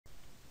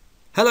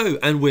Hello,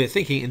 and we're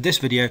thinking in this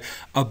video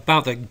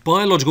about the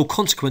biological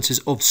consequences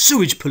of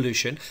sewage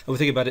pollution, and we're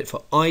thinking about it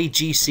for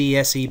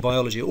IGCSE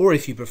Biology, or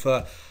if you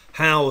prefer,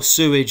 how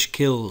sewage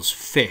kills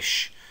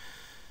fish.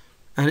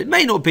 And it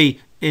may not be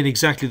in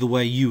exactly the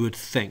way you would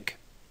think.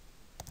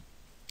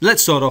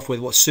 Let's start off with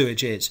what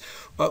sewage is.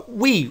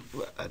 We,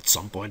 at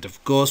some point,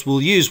 of course,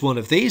 will use one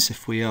of these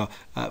if we are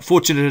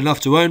fortunate enough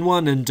to own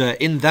one, and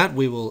in that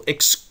we will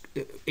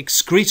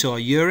excrete our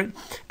urine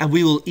and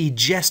we will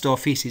egest our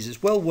feces.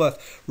 It's well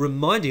worth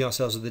reminding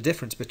ourselves of the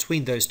difference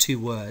between those two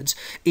words.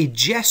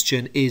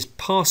 Egestion is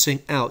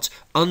passing out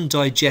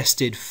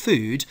undigested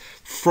food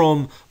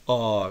from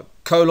our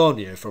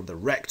colon, from the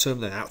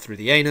rectum, then out through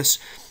the anus.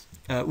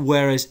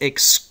 Whereas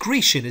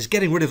excretion is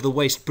getting rid of the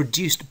waste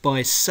produced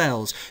by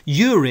cells.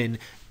 Urine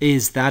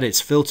is that it's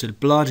filtered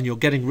blood, and you're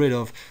getting rid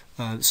of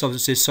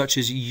substances such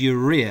as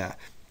urea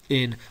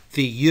in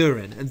the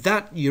urine, and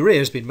that urea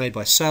has been made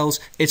by cells.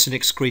 It's an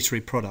excretory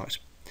product.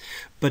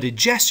 But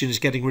egestion is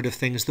getting rid of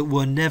things that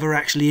were never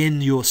actually in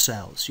your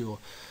cells. Your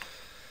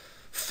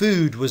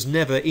food was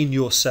never in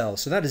your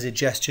cells, so that is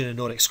egestion and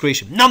not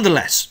excretion.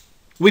 Nonetheless,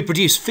 we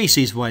produce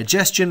feces via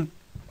egestion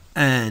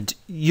and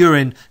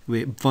urine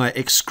via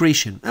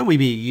excretion, and we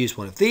may use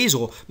one of these,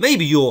 or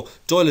maybe your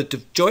toilet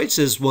of choice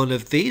is one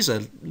of these,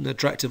 an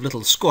attractive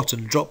little squat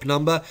and drop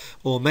number,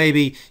 or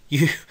maybe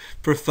you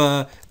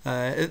prefer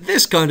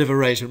this kind of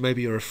arrangement.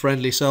 Maybe you're a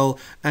friendly soul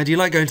and you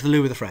like going to the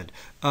loo with a friend,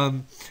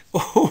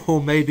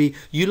 or maybe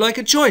you like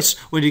a choice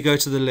when you go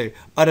to the loo.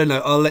 I don't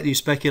know, I'll let you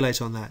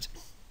speculate on that.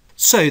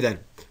 So then,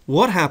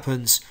 what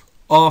happens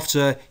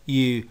after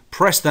you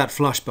press that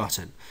flush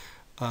button?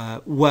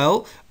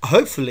 Well,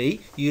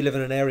 hopefully you live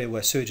in an area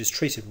where sewage is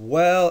treated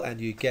well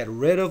and you get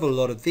rid of a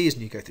lot of these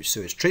and you go through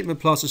sewage treatment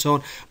plants and so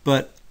on,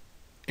 but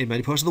in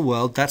many parts of the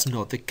world that's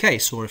not the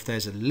case. Or if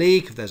there's a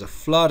leak, if there's a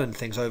flood and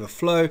things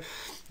overflow,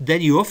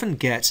 then you often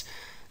get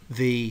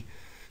the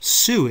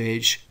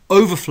sewage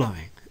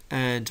overflowing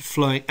and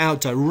flowing out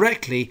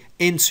directly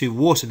into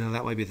water. Now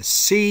that might be the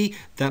sea,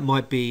 that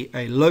might be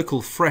a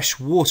local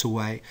fresh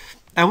waterway,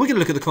 and we're going to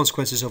look at the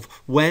consequences of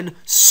when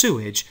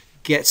sewage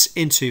gets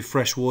into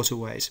fresh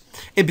waterways.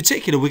 In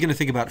particular, we're going to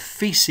think about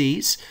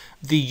feces.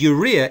 The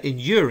urea in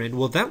urine,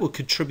 well, that will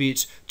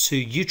contribute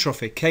to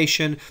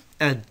eutrophication,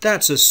 and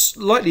that's a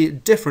slightly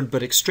different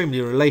but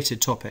extremely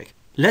related topic.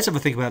 Let's have a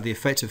think about the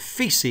effect of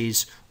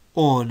feces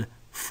on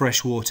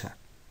fresh water.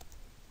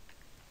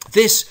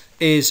 This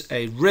is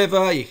a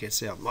river. You can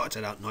see I've marked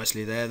it out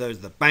nicely there. Those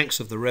are the banks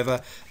of the river,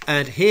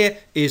 and here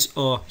is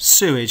our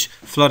sewage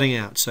flooding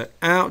out. So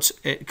out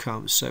it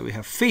comes. So we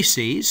have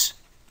feces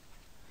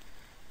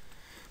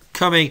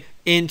coming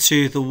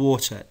into the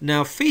water.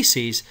 Now,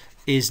 feces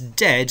is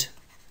dead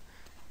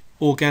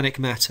organic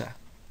matter.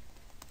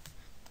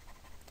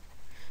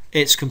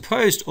 It's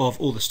composed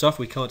of all the stuff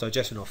we can't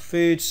digest in our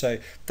food, so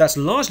that's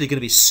largely going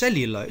to be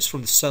cellulose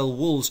from the cell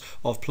walls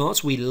of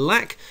plants. We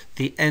lack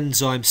the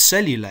enzyme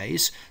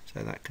cellulase,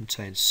 so that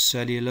contains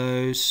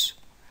cellulose.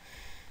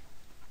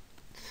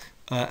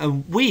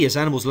 And we as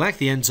animals lack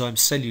the enzyme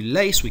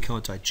cellulase. We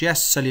can't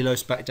digest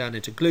cellulose back down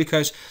into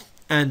glucose,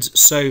 and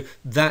so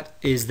that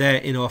is there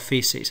in our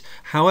feces.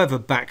 However,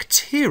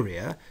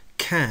 bacteria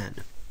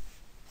can.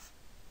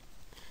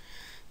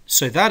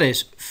 So that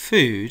is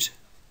food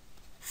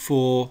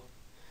for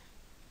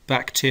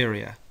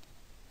bacteria.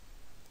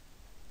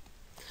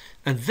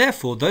 And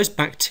therefore, those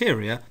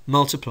bacteria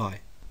multiply.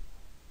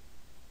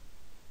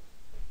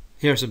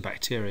 Here are some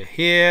bacteria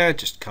here.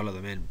 Just colour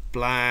them in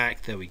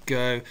black. There we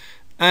go.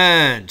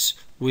 And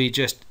we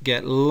just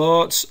get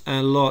lots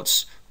and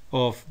lots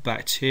of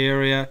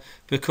bacteria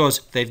because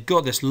they've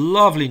got this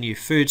lovely new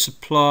food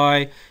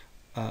supply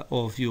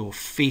of your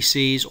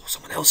feces or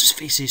someone else's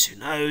feces, who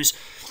knows,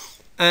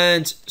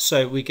 and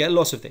so we get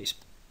lots of these.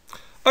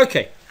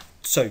 Okay,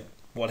 so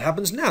what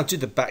happens now? Do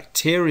the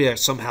bacteria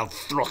somehow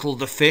throttle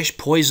the fish,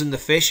 poison the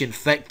fish,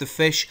 infect the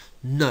fish?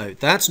 No,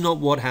 that's not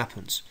what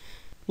happens.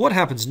 What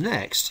happens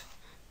next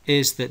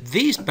is that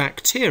these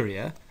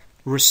bacteria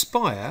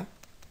respire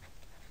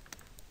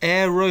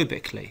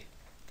aerobically.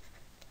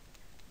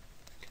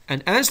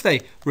 And as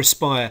they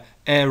respire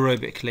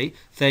aerobically,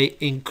 they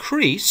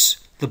increase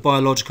the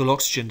biological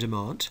oxygen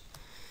demand,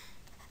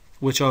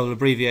 which I will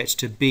abbreviate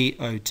to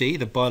BOD,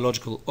 the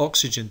biological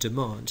oxygen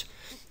demand,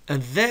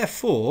 and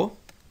therefore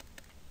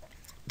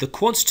the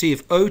quantity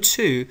of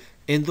O2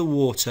 in the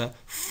water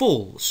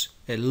falls,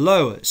 it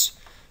lowers,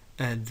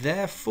 and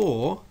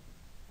therefore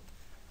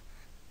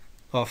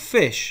our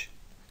fish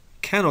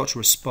cannot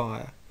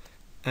respire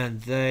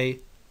and they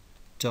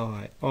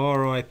die.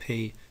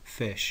 RIP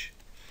fish.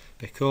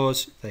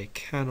 Because they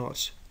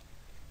cannot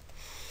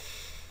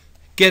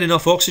get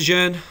enough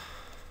oxygen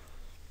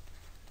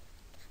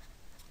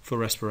for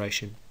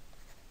respiration.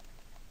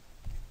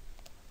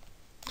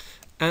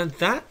 And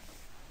that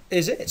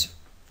is it.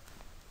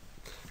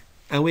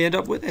 And we end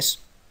up with this.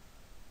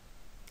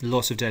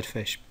 Lots of dead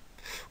fish.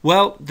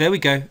 Well, there we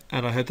go,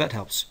 and I hope that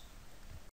helps.